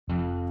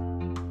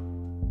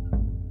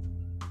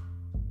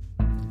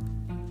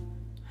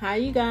Hi,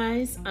 you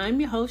guys. I'm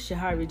your host,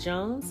 Shahari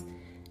Jones,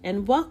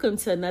 and welcome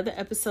to another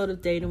episode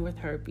of Dating with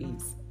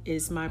Herpes. It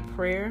is my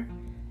prayer,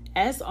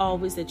 as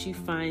always, that you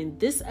find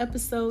this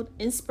episode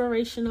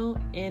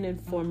inspirational and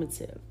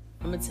informative.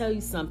 I'm going to tell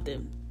you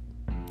something.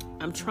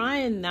 I'm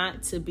trying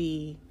not to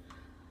be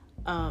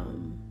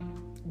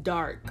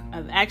dark.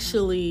 I've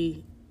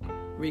actually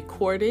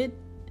recorded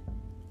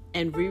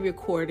and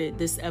re-recorded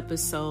this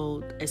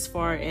episode as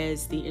far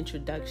as the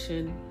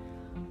introduction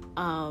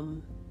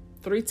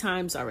 3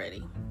 times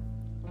already.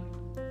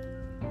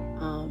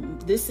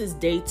 This is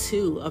day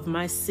 2 of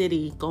my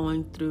city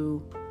going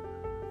through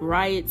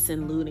riots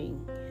and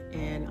looting,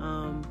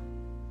 and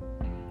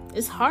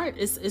it's hard.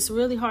 It's a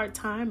really hard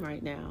time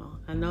right now.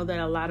 I know that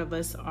a lot of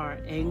us are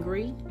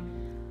angry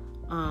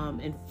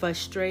and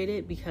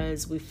frustrated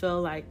because we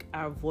feel like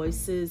our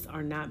voices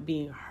are not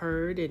being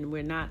heard and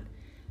we're not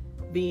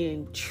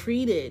being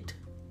treated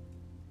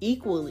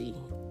equally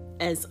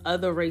as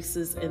other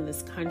races in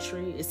this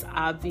country. It's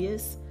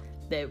obvious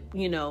that,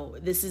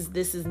 this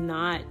is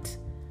not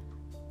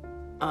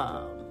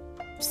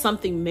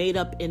something made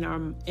up in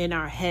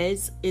our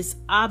heads. It's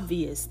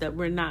obvious that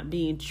we're not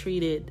being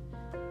treated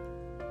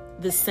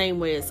the same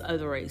way as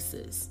other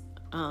races.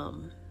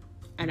 And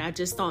I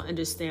just don't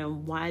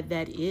understand why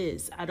that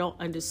is. I don't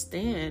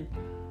understand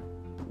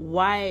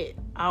why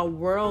our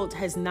world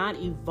has not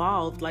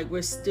evolved. Like,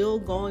 we're still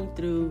going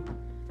through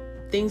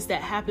things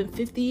that happened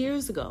 50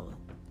 years ago,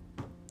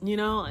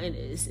 and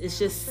it's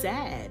just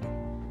sad.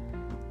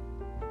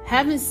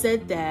 Having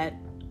said that,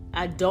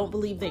 I don't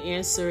believe the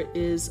answer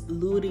is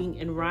looting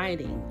and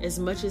rioting. As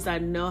much as I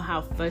know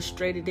how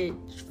frustrating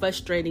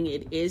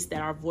it is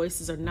that our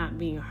voices are not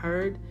being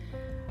heard,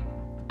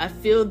 I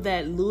feel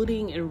that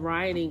looting and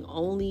rioting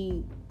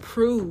only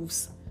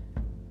proves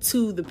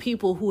to the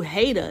people who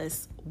hate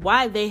us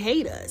why they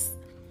hate us.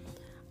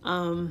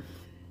 I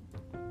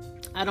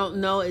don't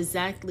know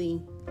exactly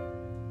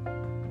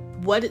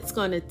what it's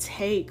going to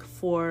take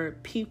for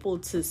people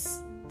to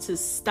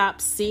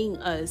stop seeing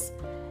us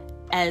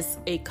as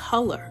a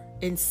color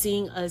and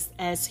seeing us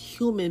as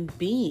human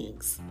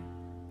beings.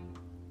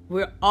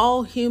 We're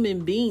all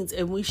human beings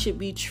and we should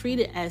be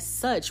treated as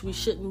such. We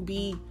shouldn't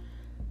be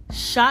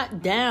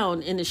shot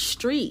down in the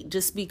street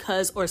just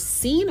because, or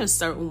seen a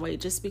certain way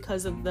just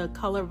because of the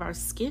color of our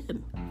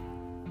skin.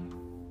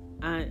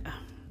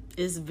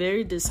 It's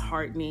very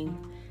disheartening.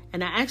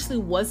 And I actually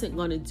wasn't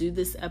going to do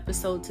this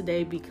episode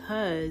today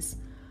because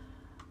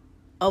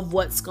of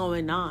what's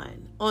going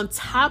on. On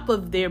top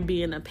of there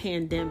being a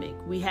pandemic,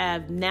 we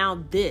have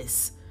now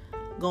this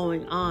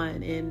going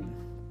on, and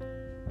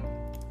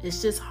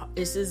it's just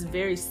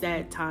very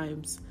sad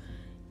times.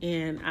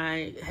 And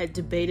I had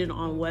debated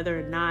on whether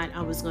or not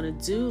I was going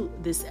to do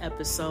this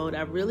episode.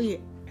 I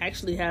really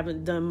actually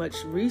haven't done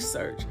much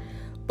research,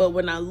 but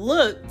when I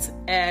looked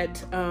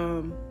at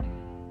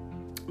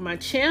my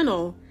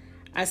channel,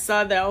 I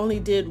saw that I only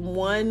did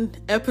 1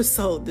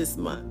 episode this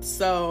month.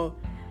 So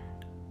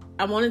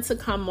I wanted to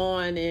come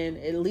on and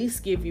at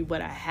least give you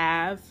what I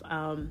have.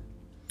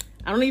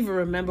 I don't even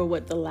remember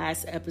what the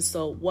last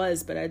episode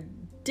was, but I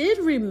did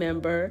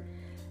remember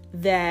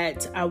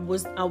that I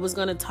was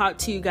going to talk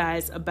to you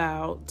guys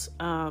about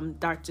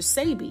Dr.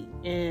 Sebi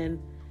and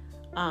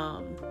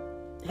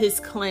his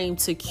claim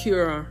to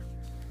cure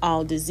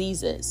all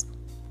diseases.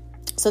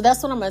 So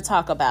that's what I'm going to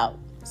talk about.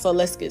 So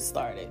let's get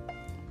started.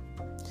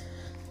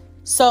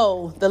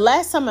 So the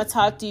last time I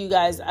talked to you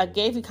guys, I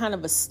gave you kind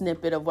of a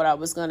snippet of what I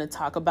was going to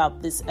talk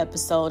about this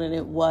episode, and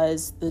it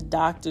was the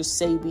Dr.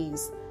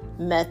 Sebi's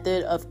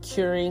method of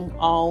curing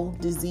all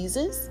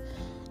diseases.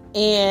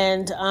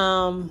 And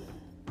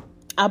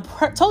I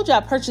told you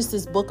I purchased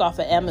this book off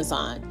of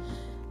Amazon.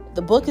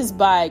 The book is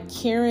by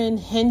Karen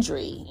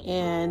Hendry,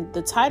 and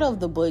the title of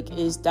the book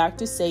is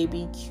Dr.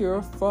 Sebi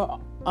Cure for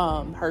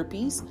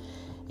Herpes.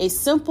 A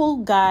simple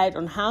guide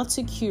on how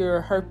to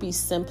cure herpes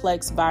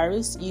simplex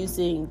virus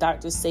using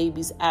Dr.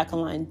 Sebi's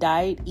alkaline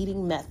diet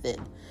eating method.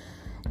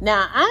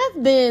 Now,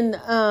 I've been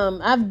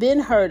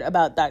heard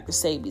about Dr.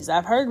 Sebi's.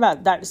 I've heard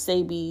about Dr.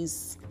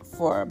 Sebi's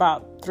for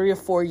about 3 or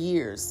 4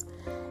 years.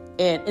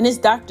 And it's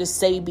Dr.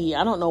 Sebi.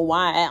 I don't know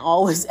why I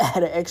always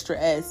add an extra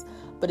S,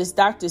 but it's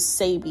Dr.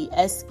 Sebi,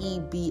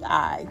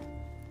 S-E-B-I.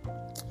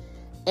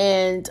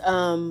 And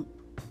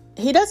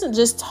he doesn't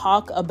just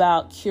talk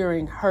about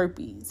curing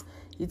herpes.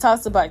 He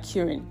talks about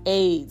curing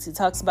AIDS. He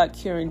talks about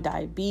curing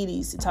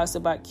diabetes. He talks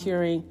about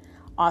curing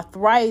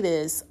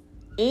arthritis.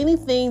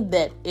 Anything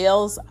that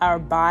ails our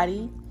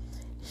body,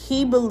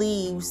 he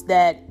believes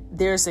that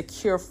there's a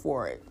cure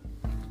for it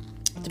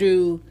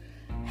through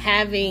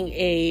having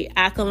a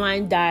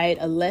alkaline diet,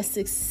 a less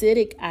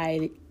acidic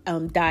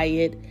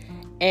diet,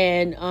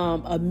 and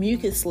a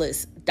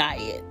mucusless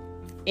diet.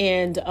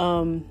 And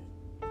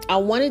I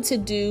wanted to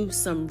do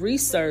some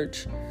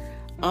research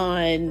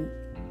on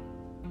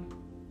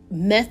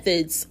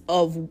methods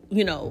of,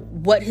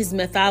 what his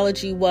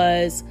methodology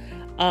was,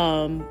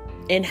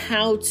 and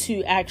how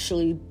to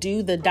actually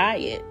do the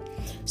diet.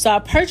 So I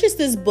purchased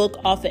this book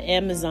off of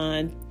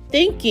Amazon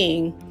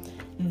thinking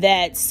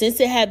that since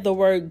it had the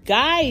word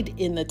guide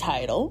in the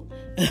title,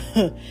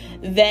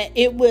 that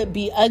it would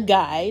be a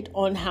guide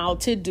on how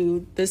to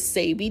do the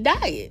Sebi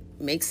diet.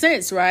 Makes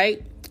sense,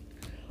 right?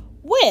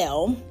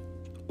 Well,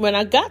 when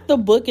I got the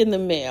book in the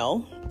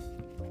mail,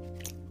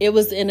 it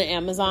was in an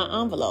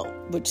Amazon envelope,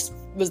 which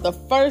was the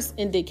first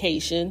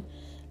indication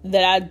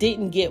that I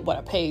didn't get what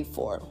I paid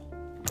for.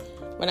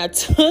 When I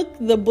took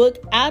the book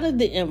out of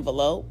the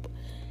envelope,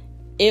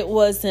 it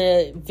was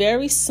a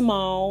very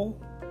small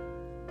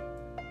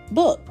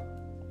book,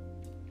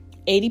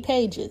 80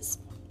 pages.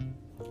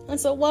 I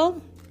said,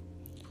 well,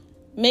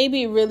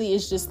 maybe it really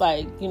is just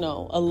like,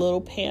 a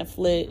little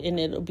pamphlet, and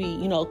it'll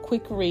be, a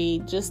quick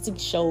read just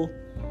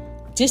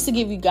to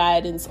give you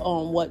guidance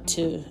on what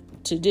to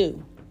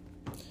do.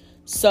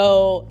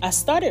 So I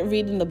started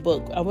reading the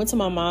book. I went to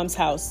my mom's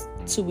house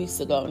 2 weeks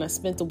ago, and I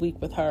spent the week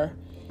with her.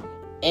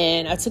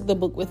 And I took the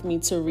book with me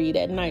to read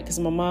at night because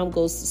my mom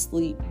goes to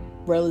sleep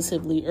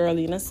relatively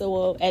early. And I said,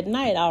 well, at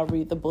night I'll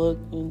read the book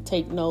and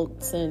take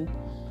notes, and,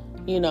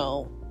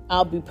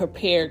 I'll be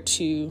prepared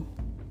to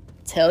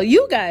tell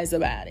you guys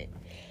about it.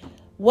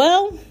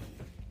 Well,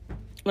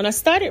 when I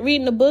started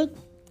reading the book,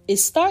 it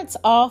starts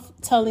off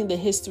telling the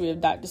history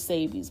of Dr.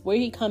 Sebi, where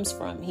he comes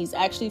from. He's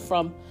actually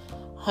from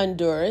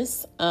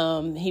Honduras.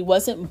 He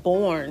wasn't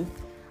born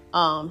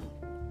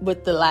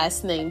with the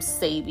last name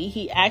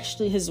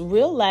Sebi. His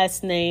real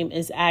last name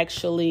is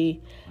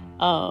actually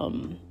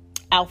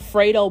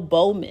Alfredo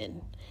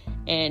Bowman,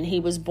 and he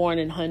was born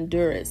in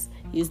Honduras.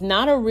 He's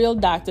not a real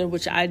doctor,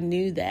 which I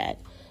knew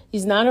that.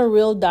 He's not a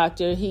real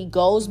doctor. He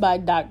goes by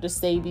Dr.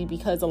 Sebi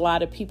because a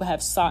lot of people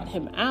have sought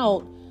him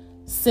out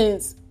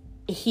since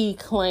he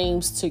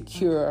claims to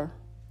cure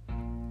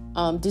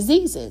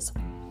diseases.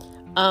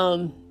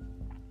 Dr.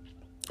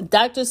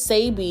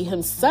 Sebi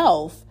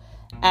himself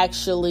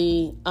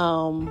actually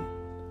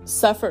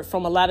suffered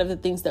from a lot of the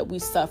things that we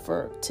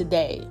suffer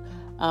today.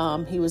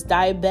 He was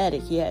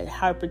diabetic. He had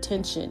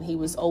hypertension. He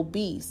was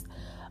obese.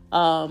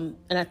 And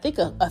I think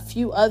a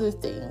few other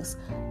things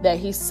that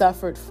he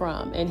suffered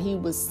from. And he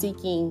was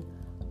seeking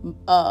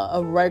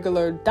a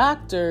regular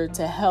doctor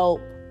to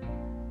help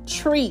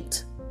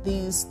treat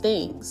these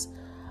things.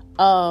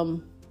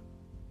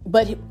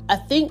 But I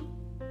think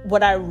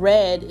what I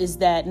read is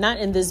that, not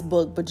in this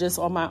book, but just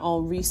on my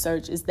own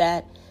research, is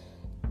that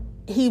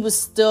he was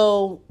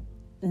still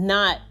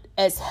not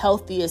as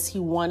healthy as he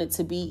wanted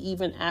to be,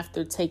 even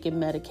after taking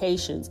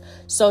medications.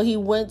 So he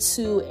went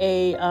to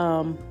a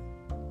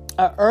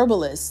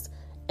herbalist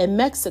in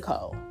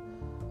Mexico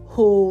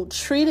who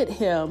treated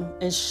him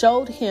and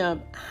showed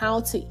him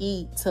how to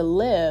eat to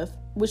live,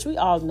 which we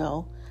all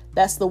know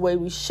that's the way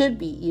we should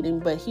be eating.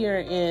 But here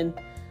in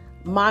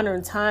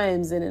modern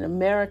times and in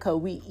America,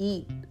 we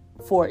eat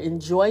for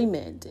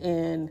enjoyment,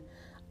 and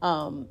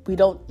we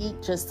don't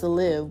eat just to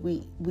live.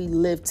 We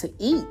live to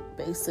eat,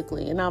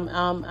 basically. And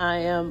I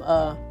am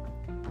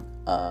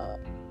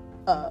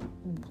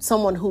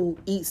someone who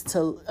eats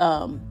to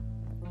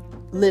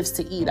lives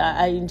to eat.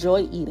 I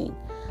enjoy eating,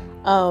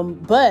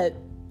 but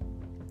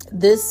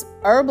this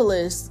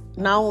herbalist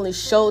not only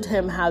showed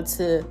him how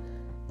to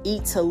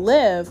eat to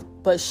live,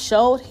 but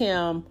showed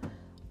him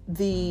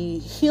the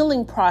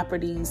healing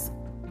properties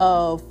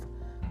of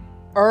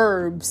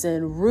herbs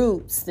and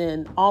roots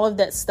and all of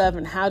that stuff,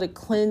 and how to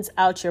cleanse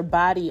out your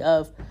body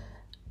of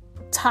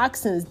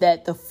toxins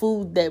that the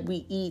food that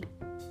we eat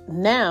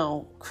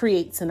now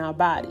creates in our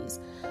bodies.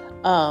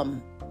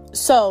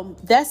 So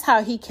that's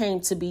how he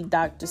came to be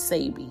Dr.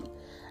 Sebi.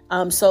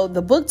 So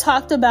the book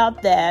talked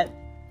about that.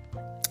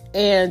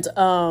 And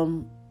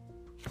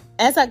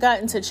as I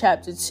got into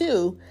chapter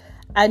 2,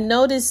 I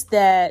noticed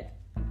that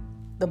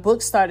the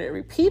book started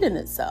repeating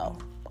itself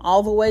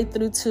all the way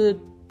through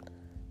to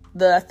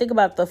I think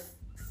about the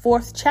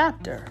 4th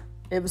chapter.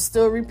 It was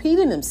still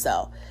repeating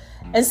himself.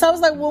 And so I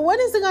was like, well, when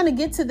is it going to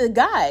get to the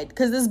guide?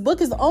 Because this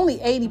book is only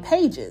 80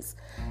 pages.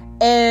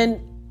 And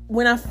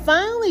when I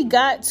finally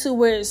got to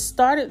where it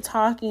started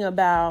talking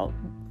about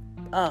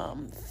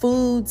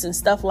foods and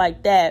stuff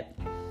like that,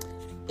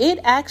 it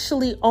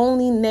actually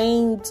only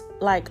named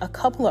like a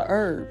couple of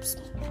herbs.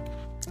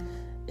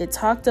 It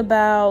talked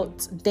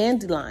about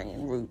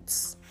dandelion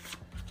roots.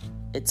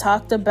 It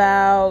talked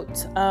about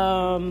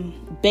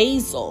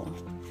basil.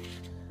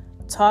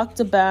 Talked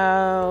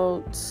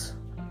about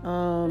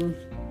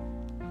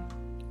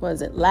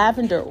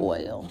lavender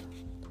oil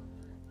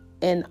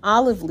and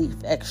olive leaf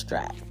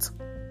extract.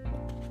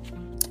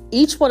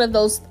 Each one of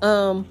those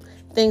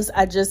things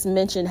I just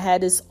mentioned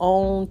had its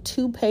own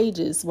 2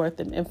 pages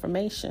worth of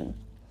information.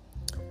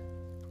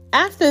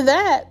 After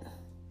that,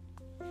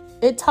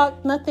 it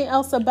talked nothing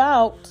else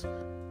about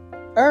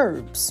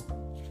herbs.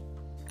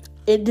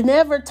 It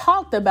never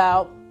talked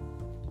about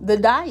the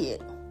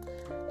diet.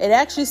 It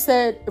actually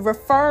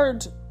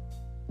referred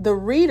the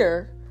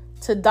reader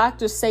to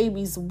Dr.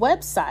 Sebi's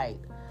website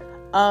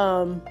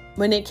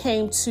when it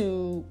came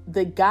to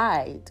the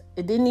guide.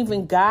 It didn't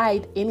even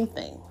guide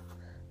anything.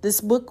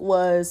 This book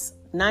was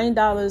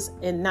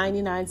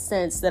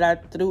 $9.99 that I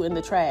threw in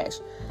the trash.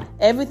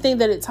 Everything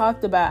that it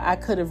talked about, I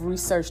could have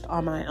researched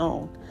on my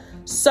own.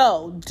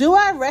 So, do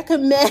I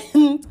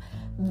recommend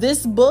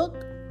this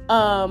book?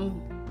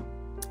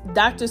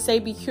 Dr.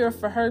 Sebi Cure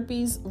for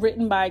Herpes,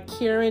 written by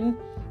Karen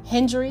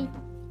Hendry?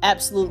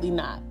 Absolutely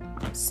not.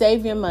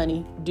 Save your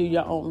money, do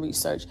your own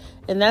research.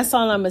 And that's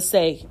all I'm going to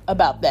say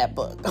about that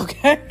book,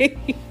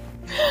 okay?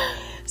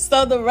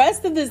 So the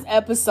rest of this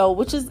episode,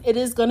 it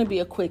is going to be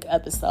a quick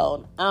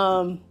episode.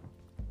 I'm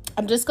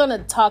just going to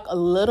talk a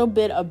little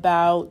bit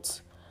about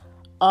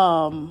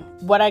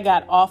what I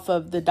got off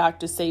of the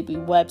Dr. Sebi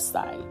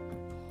website.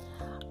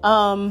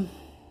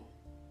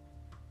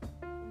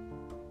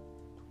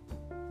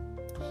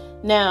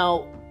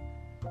 Now,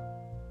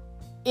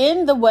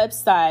 in the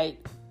website,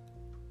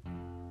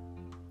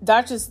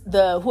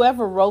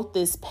 whoever wrote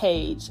this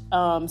page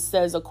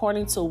says,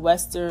 according to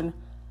Western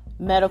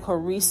medical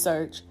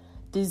research,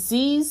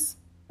 diseases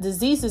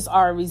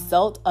are a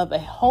result of a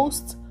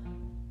host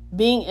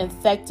being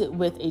infected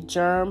with a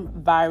germ,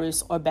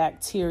 virus, or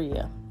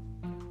bacteria.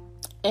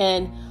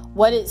 And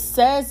what it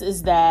says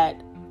is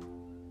that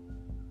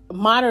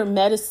modern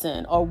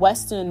medicine or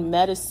Western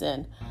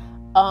medicine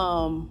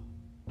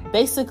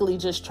basically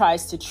just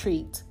tries to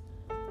treat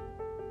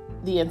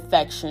the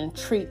infection,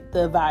 treat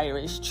the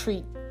virus,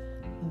 treat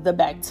the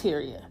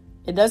bacteria.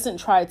 It doesn't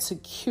try to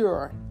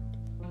cure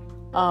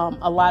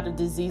a lot of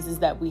diseases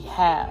that we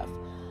have.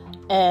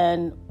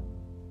 And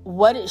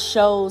what it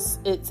says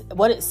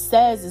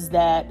is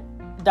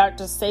that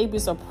Dr.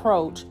 Sebi's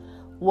approach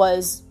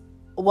was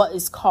what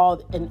is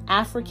called an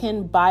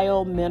African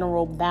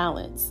biomineral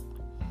balance.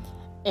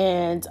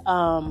 And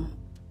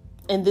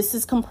this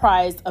is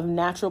comprised of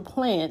natural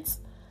plants,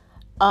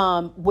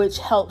 which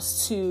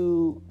helps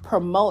to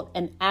promote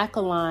an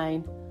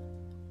alkaline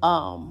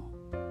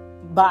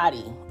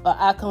body, or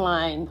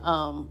alkaline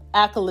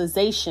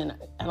alkalization.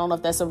 I don't know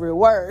if that's a real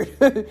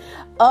word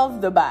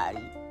of the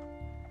body.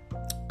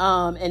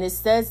 And it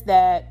says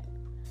that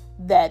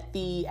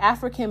the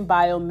African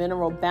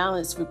biomineral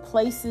balance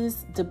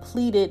replaces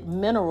depleted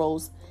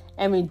minerals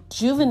and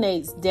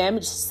rejuvenates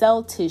damaged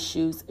cell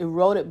tissues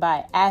eroded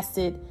by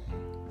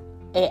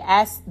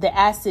the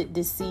acid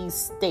disease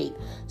state.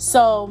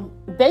 So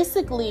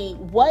basically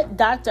what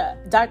Dr.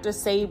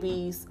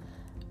 Sebi's,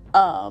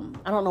 I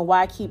don't know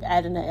why I keep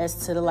adding an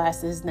S to the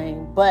last of his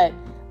name, but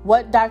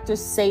what Dr.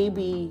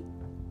 Sebi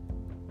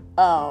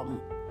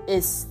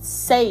is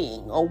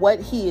saying, or what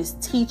he is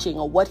teaching,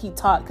 or what he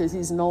taught, because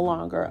he's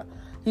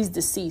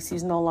deceased,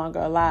 he's no longer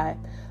alive.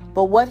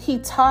 But what he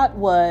taught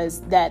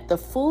was that the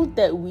food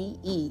that we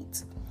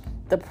eat,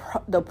 the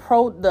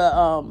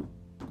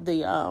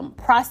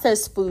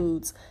processed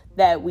foods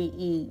that we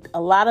eat,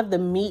 a lot of the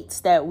meats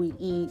that we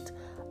eat,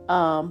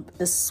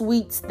 the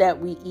sweets that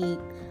we eat,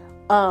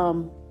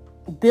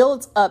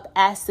 builds up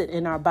acid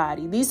in our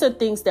body. These are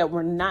things that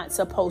were not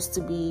supposed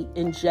to be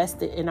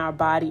ingested in our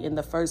body in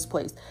the first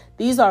place.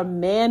 These are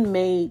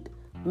man-made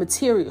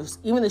materials.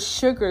 Even the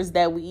sugars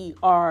that we eat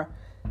are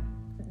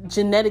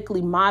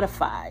genetically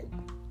modified.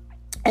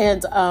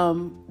 And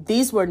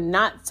these were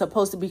not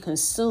supposed to be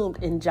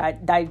consumed and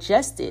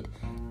digested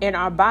in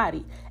our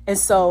body. And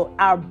so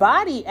our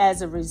body,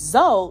 as a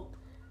result,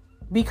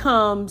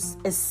 becomes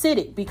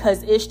acidic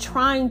because it's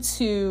trying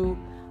to,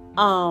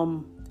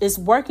 it's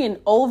working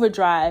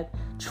overdrive,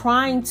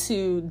 trying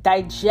to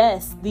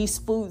digest these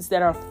foods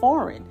that are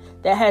foreign,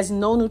 that has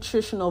no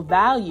nutritional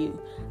value,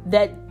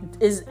 that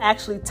is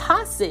actually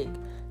toxic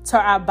to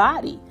our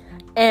body.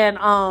 And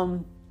our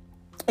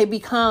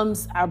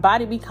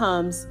body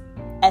becomes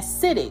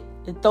acidic.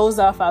 It throws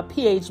off our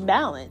pH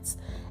balance.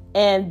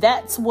 And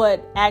that's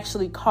what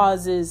actually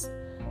causes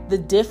the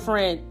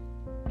different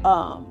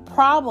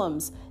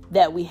problems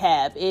that we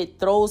have. It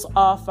throws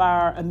off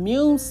our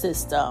immune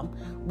system,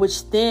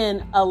 which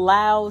then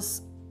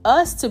allows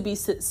us to be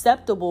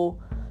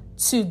susceptible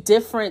to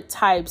different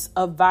types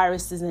of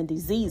viruses and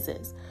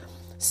diseases.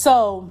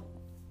 So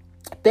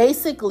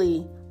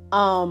basically,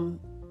 Dr.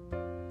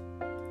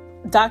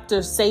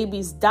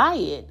 Sebi's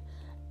diet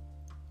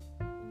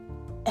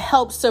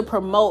helps to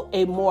promote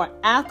a more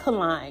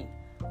alkaline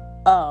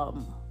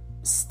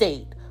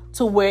state,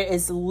 to where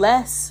it's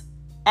less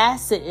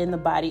acid in the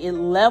body. It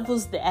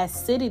levels the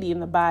acidity in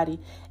the body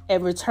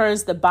and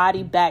returns the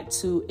body back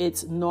to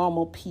its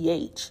normal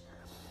pH.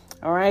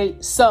 All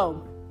right.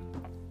 So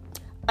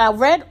I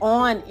read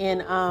on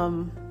in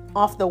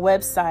off the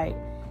website,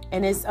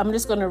 and I'm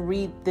just going to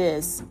read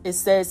this. It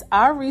says,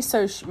 our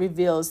research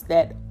reveals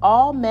that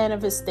all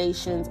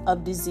manifestations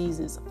of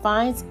diseases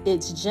finds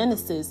its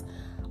genesis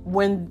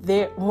when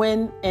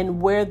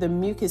and where the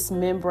mucous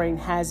membrane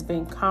has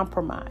been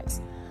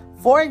compromised.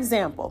 For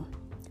example,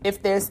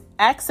 if there's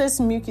excess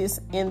mucus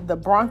in the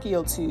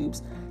bronchial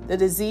tubes, the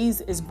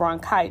disease is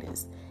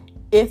bronchitis.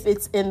 If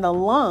it's in the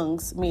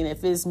lungs,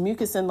 if it's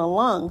mucus in the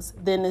lungs,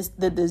 then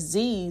the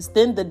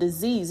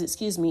disease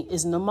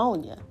is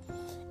pneumonia.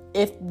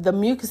 If the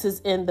mucus is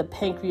in the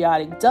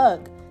pancreatic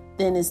duct,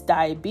 then it's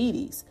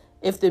diabetes.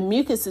 If the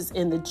mucus is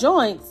in the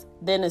joints,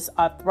 then it's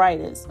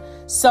arthritis.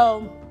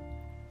 So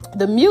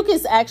the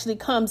mucus actually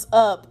comes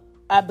up,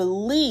 I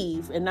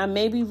believe, and I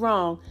may be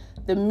wrong,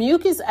 the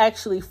mucus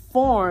actually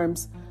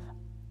forms,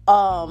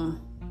 I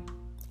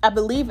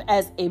believe,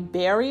 as a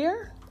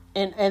barrier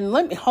And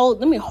let me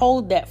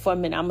hold that for a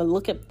minute. I'm gonna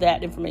look up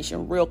that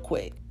information real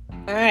quick.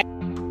 All right.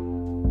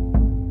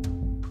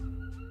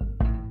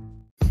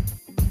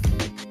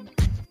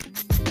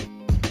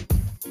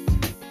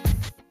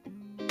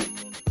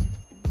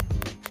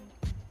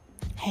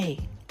 Hey,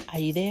 are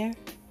you there?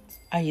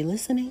 Are you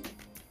listening?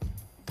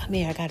 Come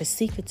here, I got a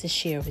secret to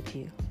share with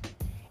you.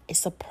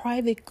 It's a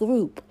private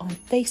group on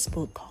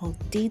Facebook called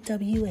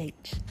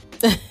DWH.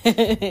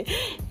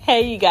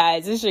 Hey, you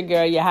guys, it's your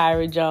girl,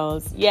 Yahira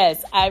Jones.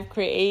 Yes, I've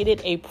created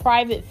a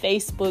private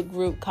Facebook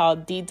group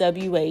called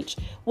DWH,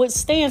 which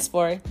stands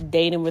for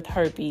Dating with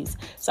Herpes.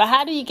 So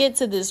how do you get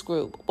to this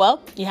group?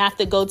 Well, you have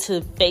to go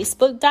to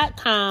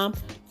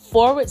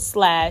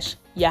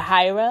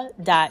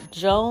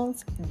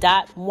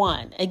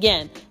facebook.com/Yahira.Jones.1.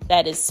 Again,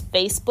 that is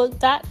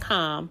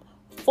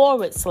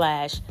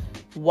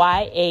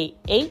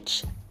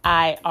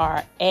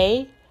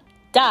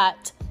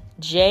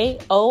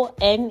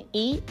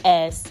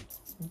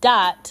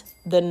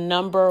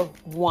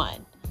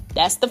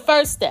That's the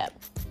first step.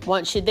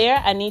 Once you're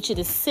there, I need you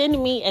to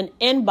send me an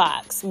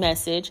inbox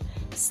message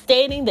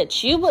stating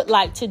that you would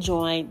like to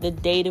join the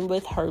Dating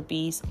with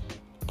Herpes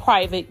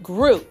private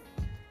group.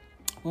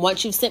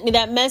 Once you've sent me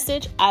that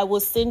message, I will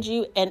send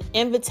you an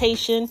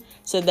invitation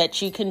so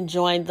that you can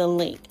join the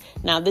link.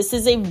 Now, this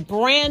is a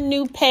brand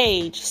new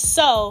page,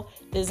 so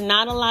there's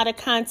not a lot of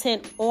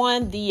content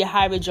on the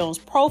Yahira Jones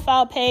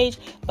profile page,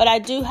 but I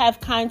do have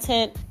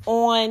content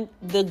on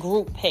the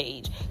group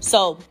page.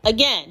 So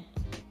again,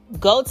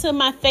 go to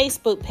my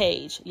Facebook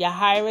page,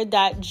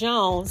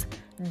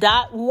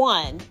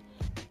 Yahira.Jones.1.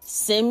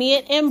 Send me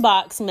an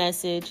inbox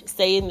message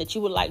saying that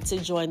you would like to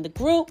join the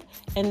group,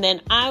 and then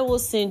I will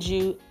send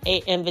you an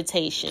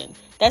invitation.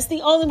 That's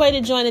the only way to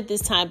join at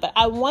this time, but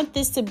I want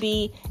this to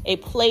be a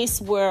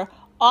place where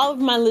all of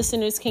my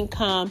listeners can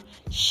come,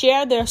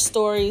 share their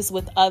stories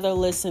with other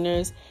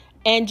listeners,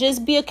 and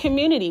just be a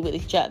community with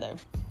each other.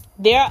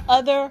 There are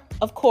other,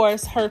 of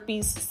course,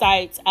 herpes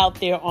sites out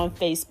there on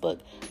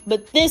Facebook,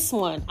 but this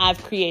one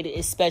I've created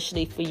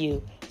especially for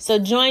you. So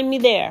join me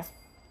there.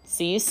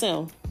 See you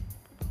soon.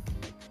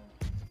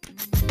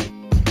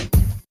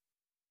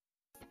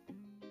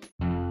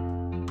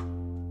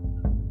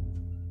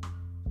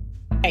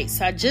 Right,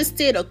 so I just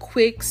did a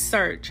quick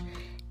search,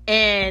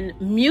 and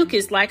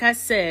mucus, like I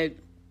said,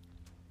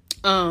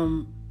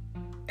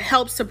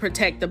 helps to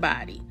protect the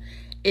body.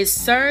 It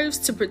serves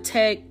to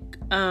protect,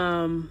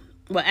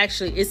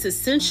 it's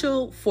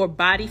essential for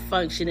body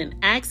function and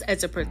acts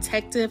as a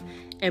protective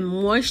and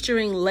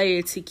moisturizing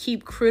layer to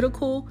keep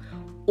critical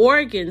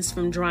organs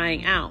from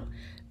drying out.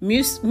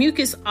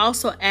 Mucus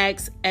also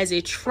acts as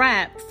a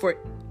trap for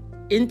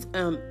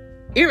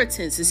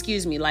irritants,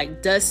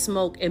 like dust,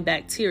 smoke, and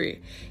bacteria.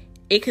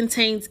 It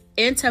contains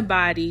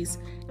antibodies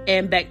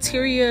and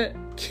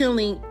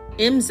bacteria-killing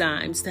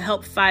enzymes to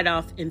help fight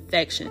off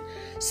infection.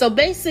 So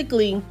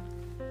basically,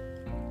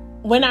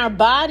 when our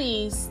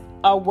bodies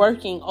are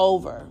working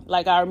over,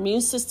 like our immune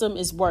system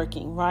is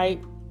working,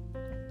 right?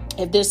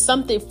 If there's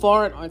something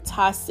foreign or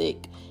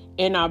toxic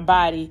in our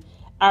body,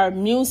 our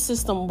immune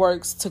system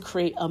works to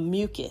create a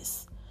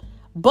mucus.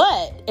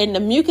 And the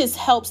mucus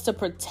helps to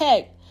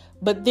protect.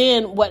 But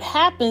then what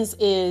happens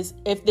is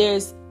if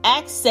there's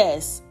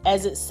excess,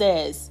 as it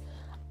says,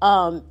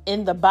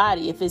 in the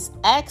body, if it's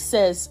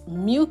excess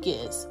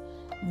mucus,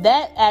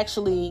 that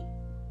actually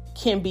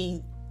can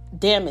be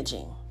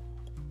damaging,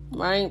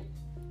 right?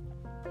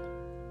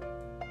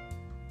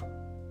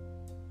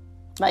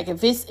 Like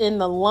if it's in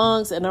the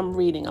lungs, and if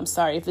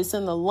it's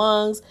in the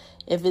lungs,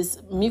 if it's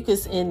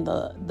mucus in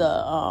the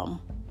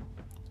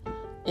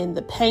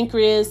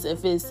pancreas,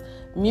 if it's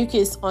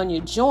mucus on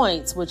your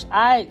joints, which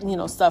I,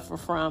 suffer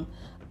from,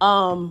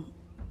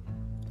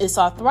 it's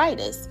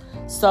arthritis.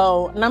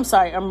 So, and I'm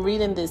sorry, I'm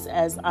reading this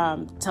as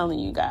I'm telling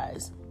you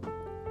guys.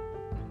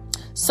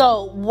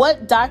 So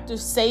what Dr.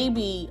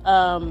 Sebi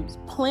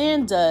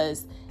plan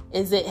does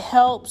is it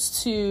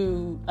helps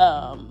to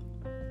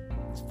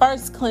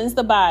first cleanse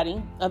the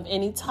body of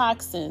any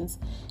toxins,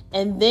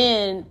 and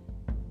then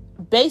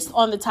based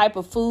on the type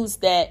of foods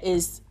that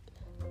is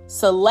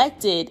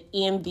selected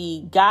in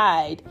the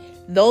guide,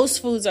 those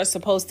foods are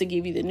supposed to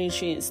give you the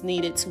nutrients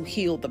needed to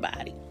heal the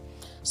body.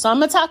 So I'm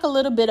going to talk a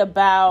little bit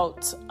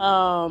about,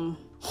 I'm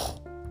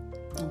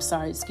going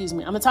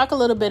to talk a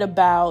little bit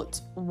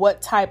about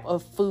what type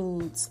of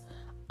foods,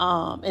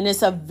 and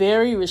it's a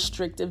very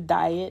restrictive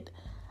diet.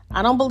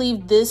 I don't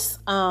believe this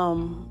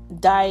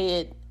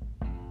diet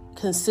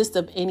consists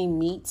of any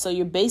meat. So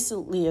you're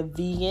basically a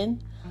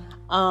vegan.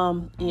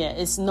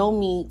 It's no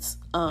meats,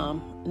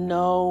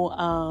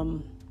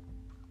 no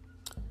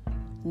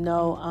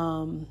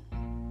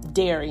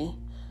dairy.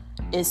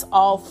 It's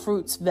all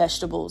fruits,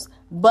 vegetables,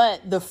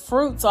 but the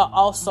fruits are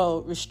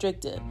also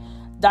restricted.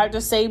 Dr.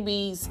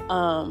 Sebi's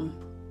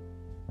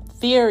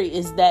theory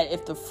is that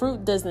if the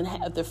fruit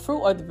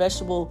or the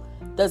vegetable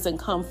doesn't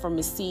come from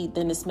a seed,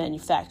 then it's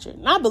manufactured.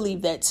 And I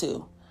believe that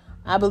too.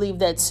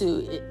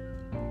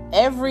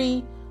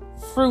 Every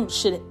fruit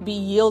should be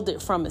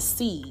yielded from a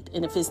seed.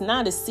 And if it's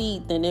not a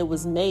seed, then it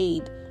was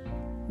made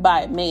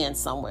by a man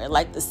somewhere.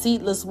 Like the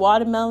seedless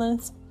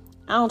watermelons,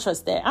 I don't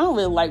trust that. I don't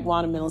really like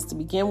watermelons to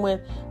begin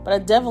with, but I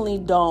definitely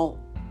don't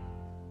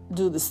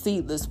do the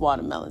seedless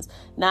watermelons.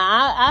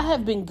 Now, I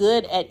have been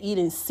good at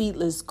eating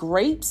seedless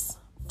grapes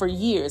for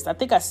years. I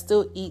think I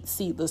still eat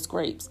seedless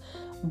grapes.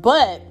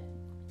 But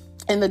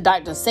in the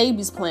Dr.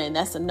 Sebi's plan,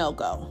 that's a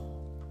no-go.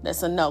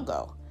 That's a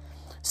no-go.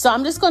 So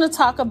I'm just going to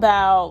talk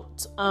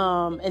about,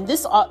 and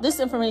this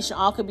information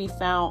all could be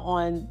found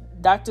on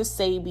Dr.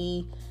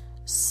 Sebi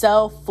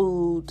Cell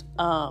Food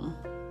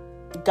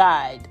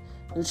Guide,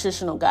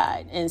 Nutritional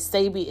Guide. And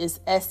Sebi is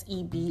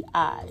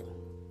S-E-B-I.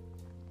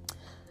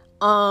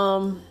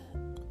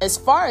 As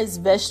far as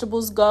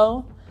vegetables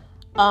go,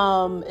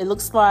 it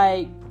looks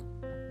like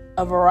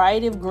a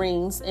variety of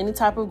greens, any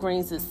type of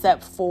greens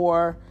except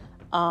for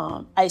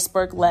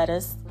iceberg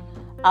lettuce,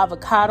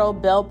 avocado,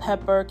 bell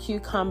pepper,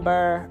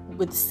 cucumber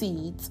with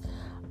seeds,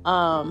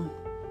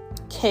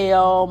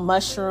 kale,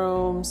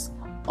 mushrooms,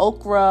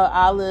 okra,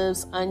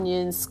 olives,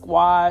 onions,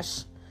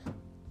 squash.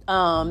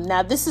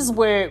 Now, this is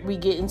where we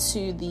get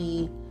into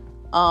the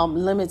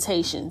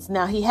limitations.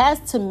 Now, he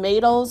has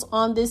tomatoes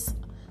on this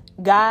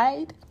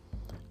guide.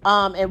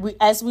 And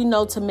as we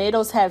know,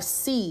 tomatoes have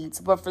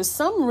seeds, but for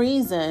some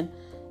reason,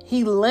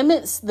 he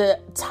limits the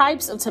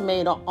types of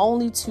tomato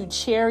only to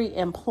cherry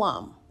and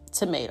plum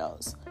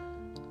tomatoes.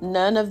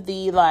 None of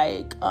the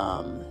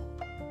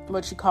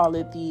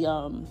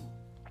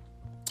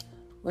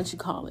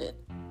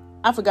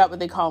I forgot what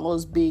they call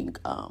those big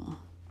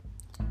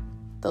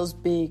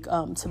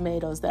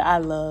tomatoes that I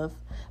love.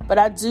 But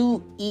I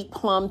do eat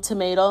plum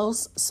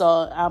tomatoes, so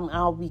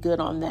I'll be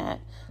good on that.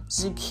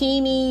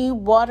 Zucchini,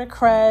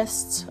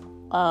 watercress,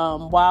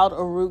 wild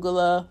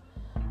arugula.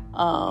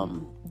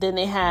 Then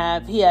he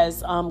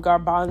has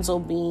garbanzo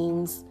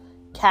beans,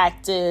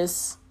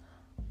 cactus,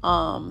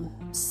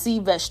 sea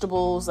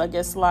vegetables, I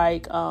guess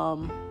what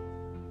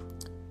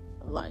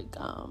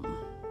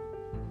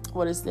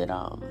is it?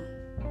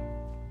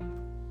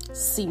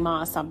 Sea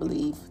moss, I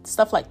believe.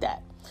 Stuff like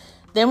that.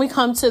 Then we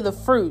come to the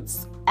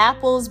fruits.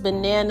 Apples,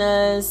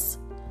 bananas,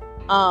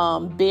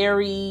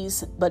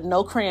 berries, but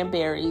no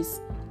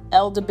cranberries.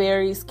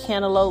 Elderberries,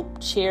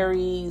 cantaloupe,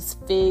 cherries,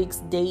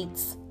 figs,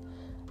 dates,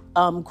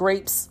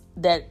 grapes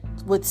that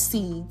with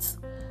seeds,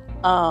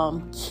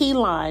 key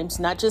limes,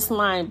 not just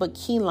lime, but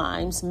key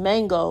limes,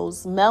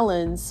 mangoes,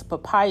 melons,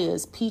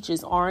 papayas,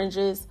 peaches,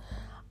 oranges,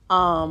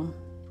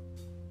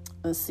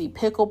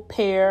 pickled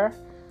pear,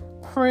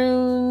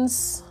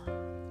 prunes,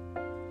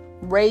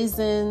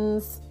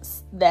 raisins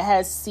that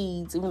has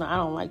seeds, even though I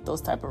don't like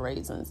those type of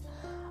raisins,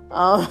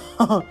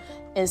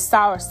 and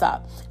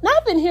soursop. Now,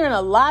 I've been hearing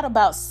a lot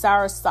about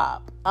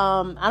soursop.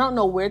 I don't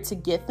know where to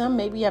get them.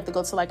 Maybe you have to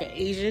go to like an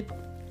Asian,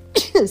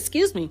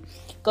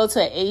 go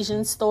to an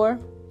Asian store.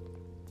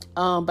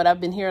 But I've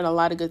been hearing a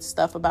lot of good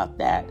stuff about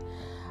that.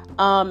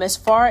 As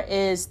far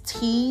as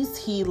teas,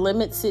 he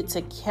limits it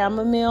to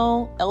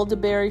chamomile,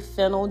 elderberry,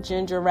 fennel,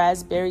 ginger,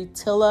 raspberry,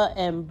 tilla,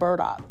 and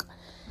burdock.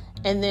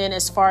 And then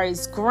as far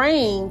as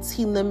grains,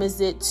 he limits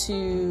it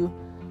to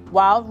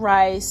wild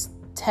rice,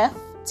 teff,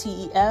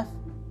 T-E-F,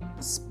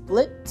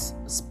 spilt,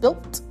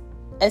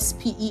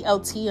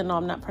 S-P-E-L-T, I know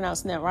I'm not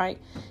pronouncing that right,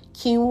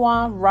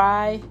 quinoa,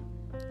 rye,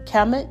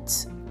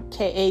 kamut,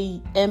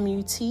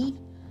 K-A-M-U-T,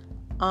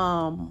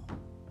 I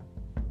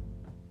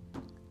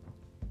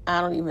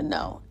don't even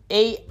know,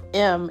 A-M-A-R-A-N-T-H.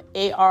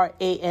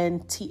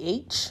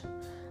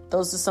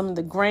 Those are some of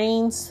the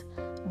grains.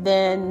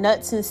 Then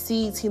nuts and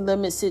seeds, he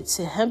limits it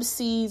to hemp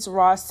seeds,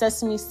 raw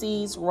sesame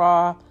seeds,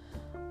 raw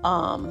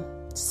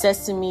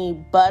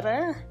sesame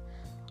butter,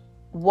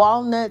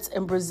 walnuts,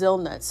 and Brazil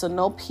nuts. So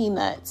no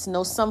peanuts,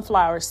 no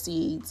sunflower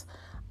seeds,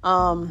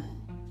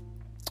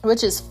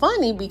 which is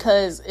funny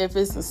because if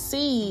it's a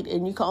seed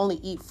and you can only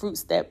eat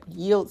fruits that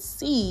yield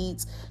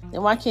seeds,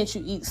 then why can't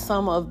you eat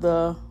some of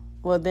the,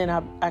 well, then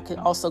I could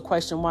also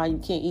question why you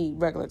can't eat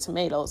regular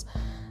tomatoes.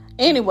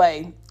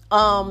 Anyway,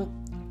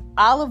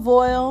 olive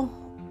oil,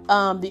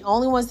 the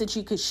only ones that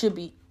you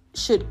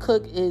should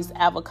cook is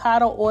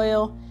avocado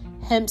oil,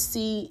 hemp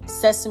seed,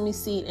 sesame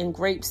seed, and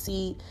grape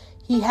seed.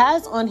 He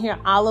has on here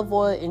olive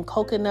oil and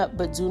coconut,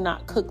 but do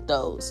not cook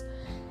those.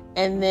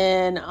 And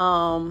then,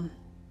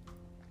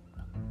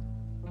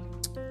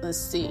 let's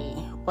see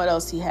what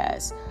else he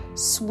has.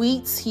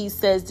 Sweets, he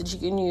says that you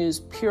can use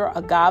pure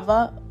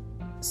agave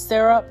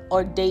syrup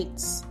or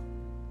dates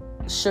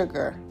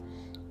sugar.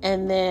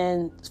 And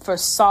then for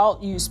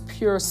salt, use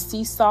pure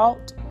sea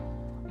salt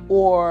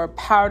or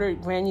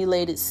powdered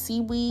granulated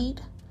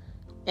seaweed.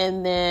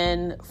 And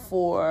then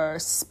for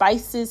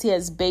spices, he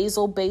has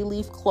basil, bay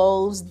leaf,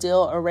 cloves,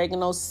 dill,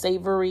 oregano,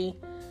 savory,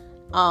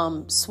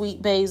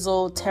 sweet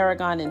basil,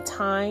 tarragon, and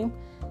thyme.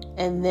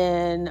 And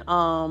then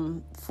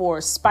for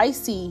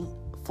spicy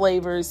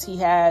flavors, he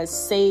has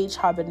sage,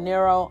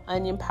 habanero,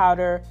 onion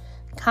powder,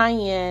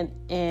 cayenne,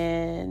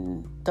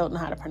 and don't know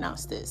how to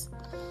pronounce this.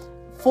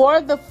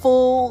 For the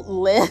full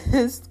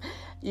list,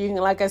 you can,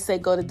 like I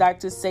said, go to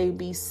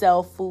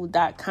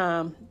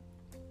drsabicellfood.com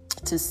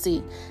to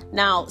see.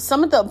 Now,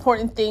 some of the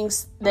important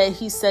things that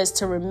he says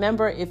to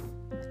remember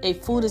a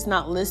food is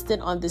not listed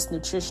on this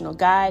nutritional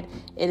guide,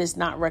 it is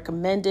not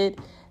recommended.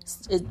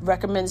 It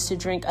recommends to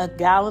drink a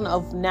gallon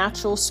of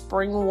natural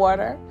spring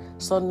water.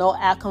 So no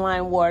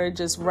alkaline water,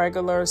 just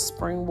regular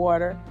spring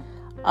water.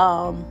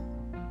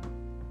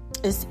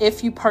 Is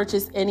if you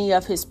purchase any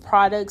of his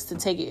products, to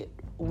take it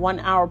 1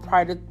 hour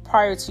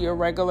prior to your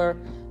regular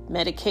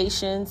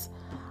medications.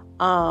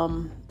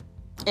 And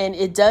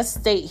it does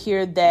state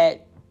here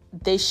that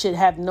they should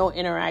have no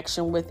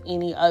interaction with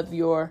any of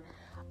your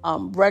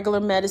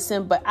regular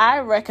medicine. But I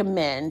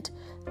recommend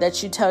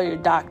that you tell your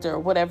doctor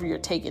whatever you're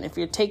taking. If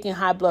you're taking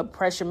high blood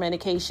pressure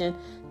medication,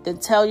 then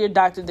tell your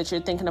doctor that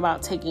you're thinking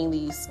about taking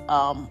these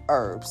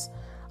herbs,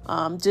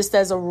 just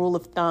as a rule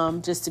of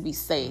thumb, just to be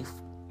safe.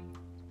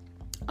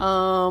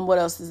 What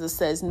else does it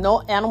says?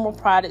 No animal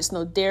products,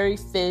 no dairy,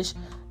 fish,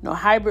 no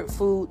hybrid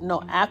food,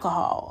 no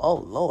alcohol. Oh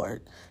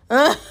Lord.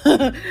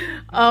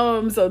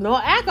 So no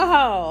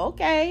alcohol.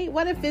 Okay.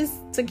 What if it's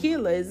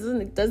tequila?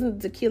 Doesn't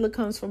tequila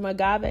comes from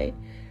agave?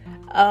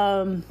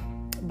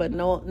 But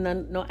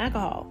no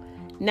alcohol.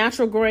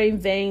 Natural grain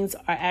veins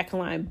are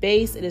alkaline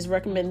based. It is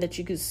recommended that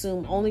you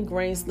consume only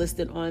grains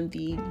listed on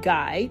the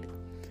guide.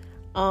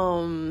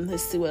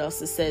 Let's see what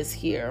else it says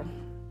here.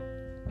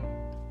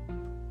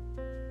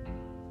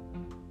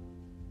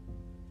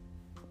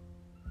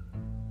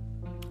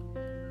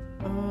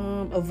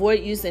 Avoid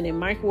using a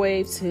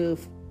microwave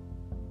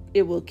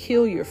it will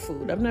kill your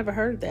food. I've never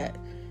heard that.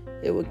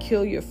 It will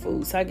kill your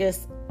food. So I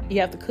guess you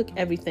have to cook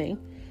everything.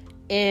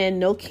 And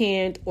no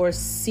canned or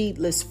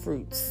seedless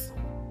fruits.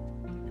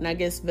 And I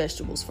guess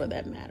vegetables for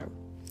that matter.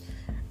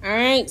 All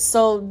right,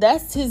 so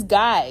that's his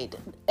guide.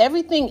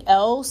 Everything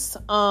else,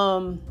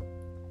 I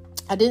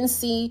didn't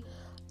see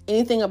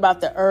anything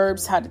about the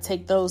herbs, how to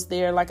take those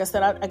there. Like I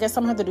said, I guess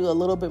I'm going to have to do a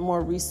little bit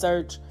more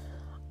research.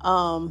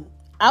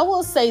 I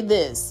will say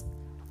this,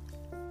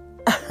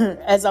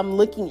 as I'm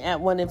looking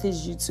at one of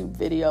his YouTube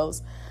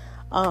videos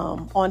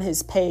on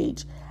his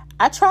page,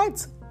 I tried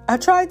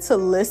to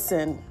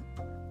listen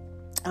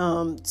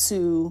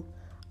to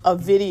a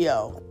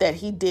video that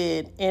he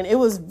did, and it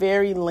was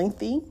very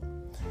lengthy,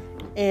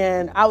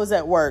 and I was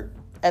at work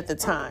at the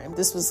time.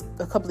 This was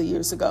a couple of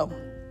years ago,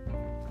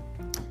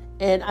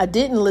 and I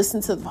didn't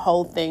listen to the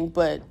whole thing,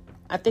 but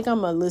I think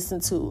I'm gonna listen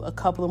to a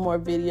couple of more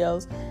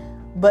videos.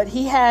 But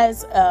he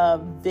has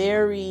a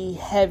very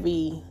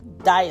heavy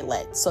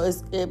dialect, so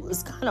it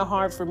was kind of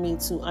hard for me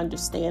to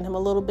understand him a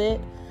little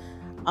bit.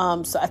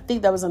 So I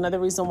think that was another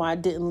reason why I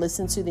didn't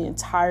listen to the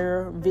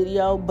entire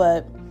video,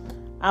 but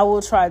I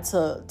will try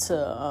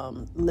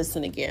to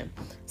listen again.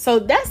 So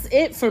that's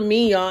it for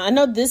me, y'all. I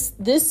know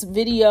this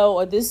video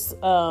or this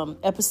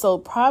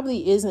episode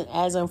probably isn't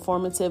as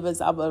informative as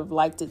I would have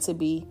liked it to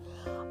be.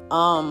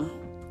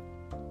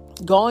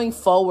 Going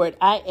forward,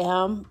 I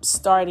am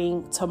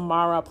starting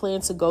tomorrow. I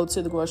plan to go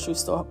to the grocery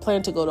store. I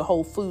plan to go to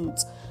Whole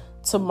Foods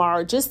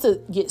tomorrow just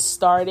to get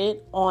started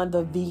on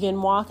the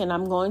vegan walk. And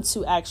I'm going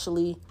to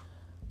actually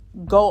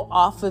go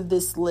off of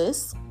this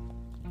list.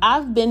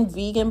 I've been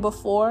vegan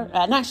before,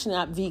 and actually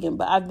not vegan,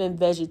 but I've been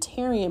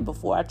vegetarian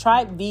before. I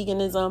tried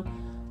veganism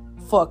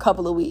for a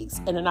couple of weeks,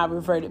 and then I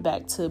reverted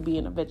back to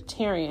being a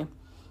vegetarian.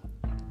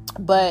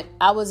 But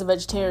I was a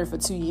vegetarian for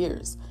 2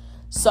 years.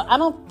 So I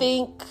don't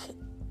think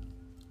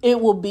it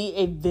will be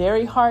a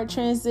very hard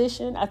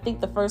transition. I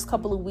think the first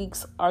couple of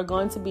weeks are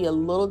going to be a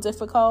little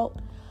difficult.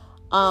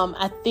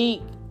 I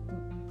think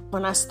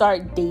when I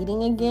start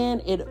dating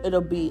again,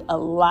 it'll be a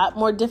lot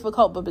more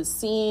difficult. But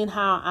seeing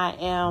how I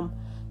am,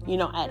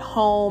 at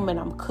home, and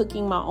I'm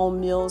cooking my own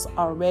meals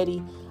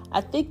already, I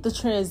think the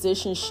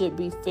transition should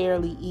be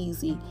fairly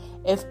easy.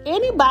 If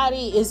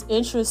anybody is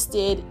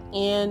interested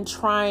in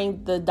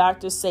trying the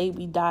Dr.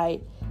 Sebi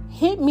diet,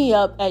 hit me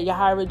up at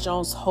Yahira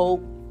Jones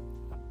Hope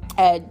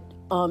at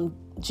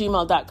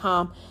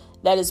gmail.com.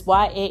 That is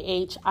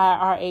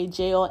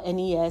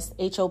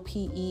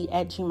YAHIRAJONESHOPE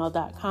at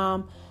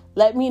gmail.com.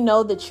 Let me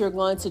know that you're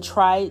going to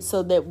try it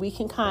so that we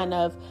can kind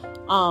of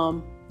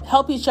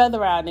help each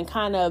other out and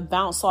kind of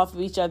bounce off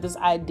of each other's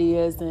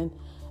ideas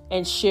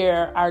and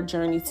share our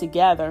journey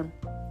together.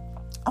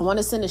 I want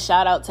to send a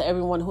shout out to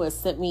everyone who has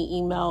sent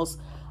me emails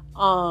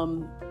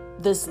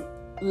this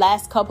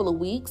last couple of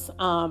weeks.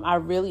 I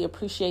really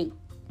appreciate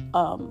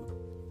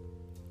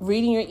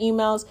reading your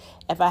emails.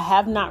 If I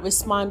have not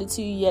responded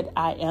to you yet,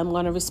 I am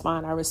going to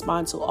respond. I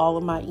respond to all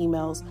of my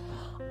emails.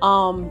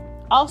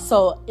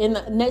 Also, in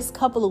the next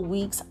couple of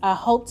weeks, I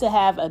hope to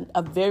have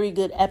a very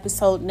good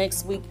episode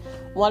next week.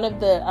 One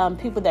of the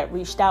people that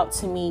reached out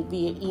to me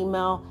via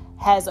email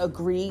has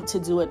agreed to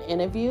do an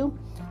interview.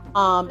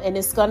 And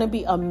it's going to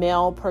be a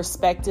male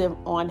perspective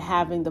on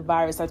having the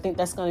virus. I think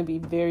that's going to be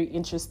very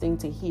interesting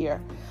to hear.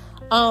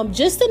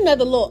 Just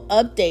another little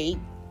update.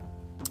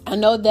 I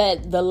know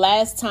that the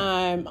last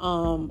time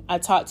I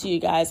talked to you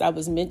guys, I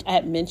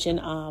had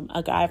mentioned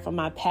a guy from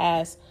my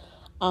past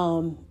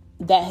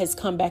that has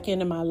come back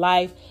into my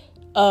life.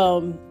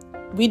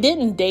 We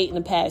didn't date in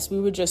the past. We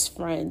were just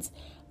friends.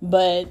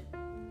 But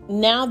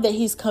now that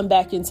he's come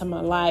back into my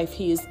life,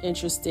 he is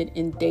interested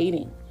in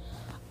dating.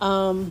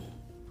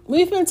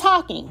 We've been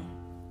talking.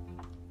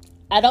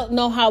 I don't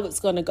know how it's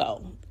going to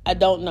go. I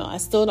don't know. I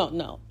still don't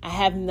know. I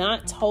have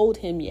not told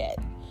him yet.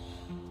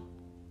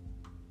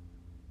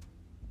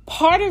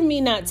 Part of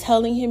me not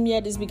telling him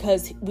yet is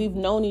because we've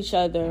known each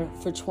other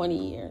for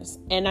 20 years.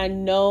 And I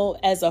know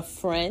as a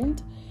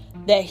friend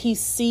that he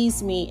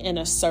sees me in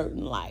a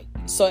certain light.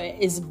 So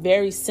it's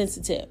very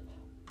sensitive.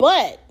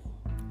 But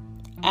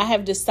I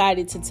have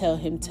decided to tell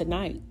him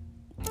tonight.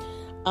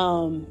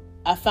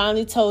 I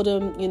finally told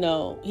him,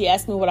 he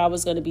asked me what I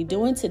was going to be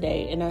doing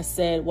today. And I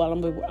said, well, I'm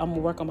going to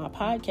work on my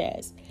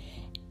podcast.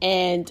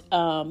 And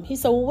he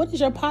said, well, what is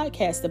your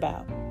podcast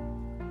about?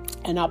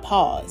 And I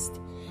paused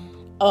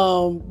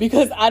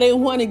because I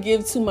didn't want to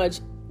give too much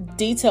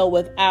detail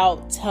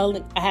without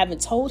telling. I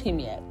haven't told him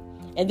yet.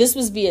 And this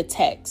was via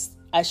text,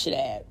 I should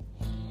add.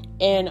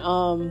 And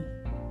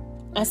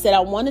I said, I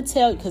want to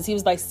tell you, because he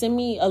was like, send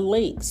me a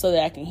link so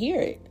that I can hear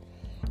it.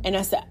 And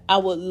I said, I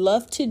would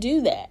love to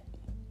do that,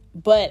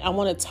 but I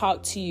want to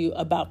talk to you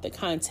about the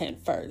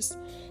content first.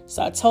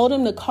 So I told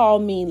him to call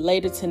me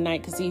later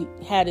tonight because he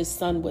had his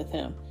son with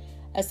him.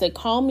 I said,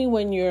 call me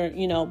when you're,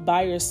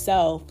 by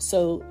yourself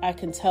so I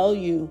can tell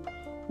you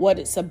what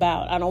it's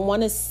about. I don't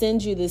want to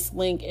send you this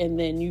link and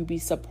then you be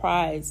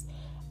surprised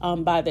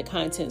by the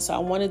content. So I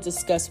want to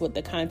discuss what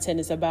the content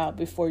is about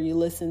before you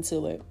listen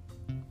to it.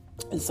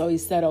 And so he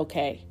said,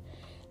 okay.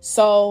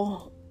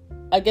 So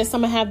I guess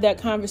I'm going to have that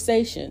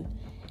conversation.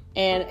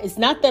 And it's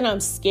not that I'm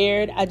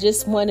scared. I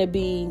just want to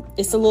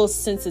it's a little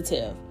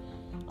sensitive.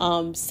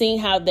 Seeing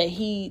how that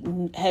he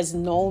has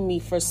known me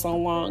for so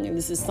long. And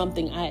this is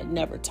something I had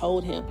never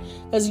told him.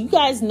 Because you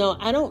guys know,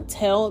 I don't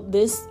tell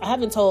this. I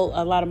haven't told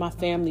a lot of my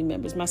family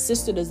members. My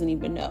sister doesn't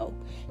even know.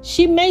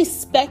 She may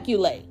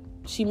speculate,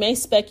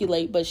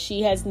 but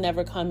she has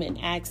never come and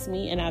asked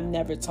me. And I've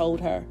never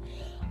told her.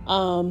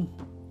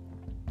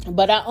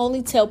 But I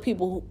only tell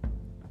people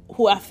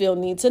who I feel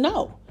need to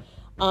know.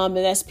 And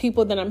that's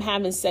people that I'm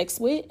having sex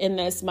with. And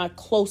that's my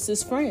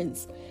closest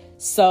friends.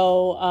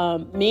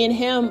 So me and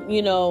him,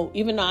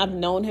 even though I've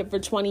known him for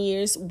 20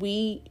 years,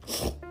 we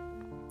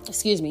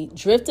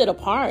drifted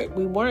apart.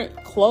 We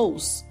weren't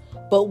close,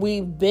 but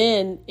we've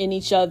been in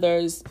each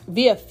other's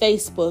via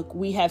Facebook.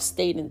 We have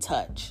stayed in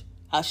touch.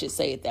 I should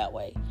say it that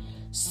way.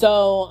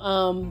 So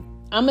I'm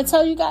going to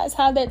tell you guys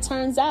how that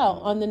turns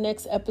out on the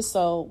next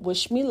episode.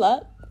 Wish me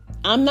luck.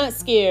 I'm not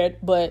scared,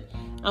 but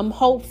I'm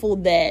hopeful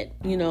that,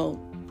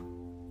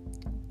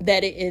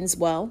 that it ends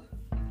well,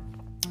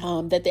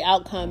 that the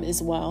outcome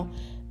is well,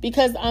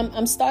 because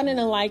I'm starting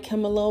to like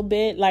him a little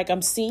bit. Like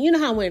I'm seeing,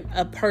 how when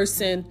a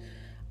person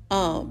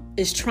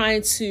is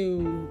trying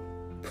to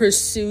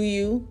pursue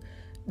you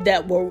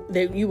that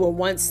you were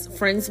once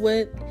friends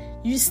with,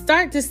 you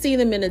start to see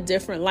them in a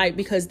different light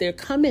because they're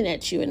coming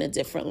at you in a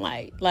different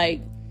light.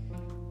 Like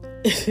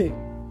I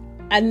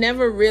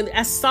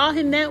saw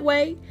him that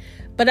way.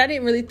 But I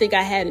didn't really think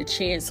I had a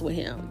chance with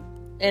him.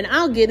 And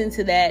I'll get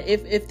into that.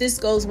 If this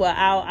goes well,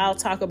 I'll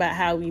talk about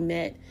how we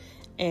met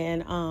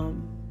and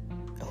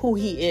who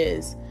he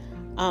is.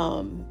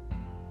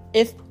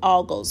 If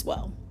all goes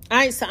well. All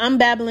right, so I'm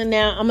babbling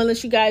now. I'm going to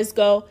let you guys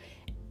go.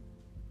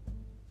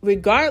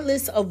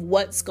 Regardless of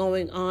what's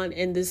going on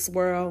in this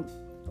world,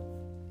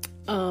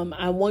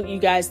 I want you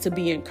guys to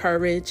be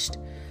encouraged.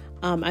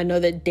 I know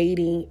that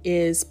dating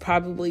is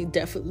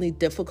definitely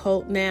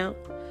difficult now.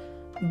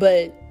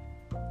 But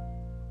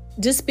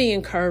just be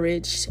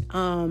encouraged.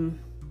 And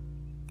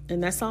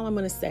that's all I'm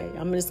going to say.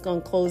 I'm just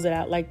going to close it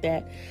out like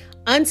that.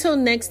 Until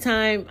next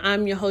time,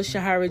 I'm your host,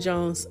 Shahara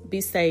Jones.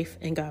 Be safe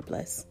and God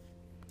bless.